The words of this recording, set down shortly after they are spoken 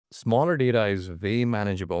Smaller data is way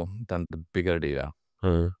manageable than the bigger data.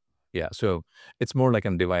 Huh. Yeah, so it's more like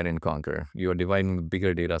a divide and conquer. You're dividing the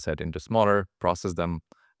bigger data set into smaller, process them,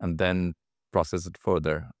 and then process it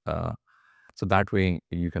further. So that way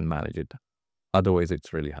you can manage it. Otherwise,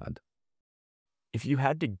 it's really hard. If you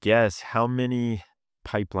had to guess, how many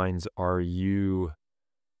pipelines are you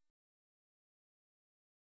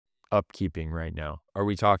upkeeping right now? Are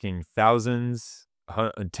we talking thousands,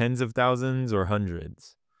 tens of thousands, or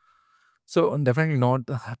hundreds? So definitely not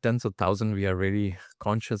tens of thousands. We are really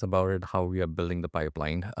conscious about it, how we are building the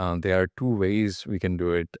pipeline. There are two ways we can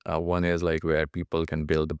do it. One is like where people can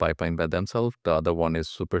build the pipeline by themselves. The other one is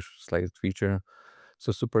super specialized feature.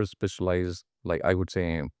 So super specialized, like I would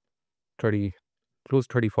say 30, close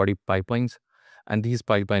 30, 40 pipelines. And these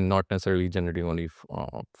pipeline not necessarily generating only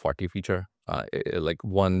 40 feature. Like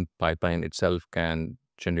one pipeline itself can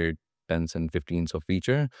generate tens and 15s of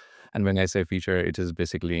feature. And when I say feature, it is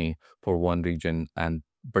basically for one region,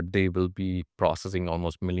 but they will be processing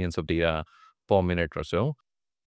almost millions of data per minute or so.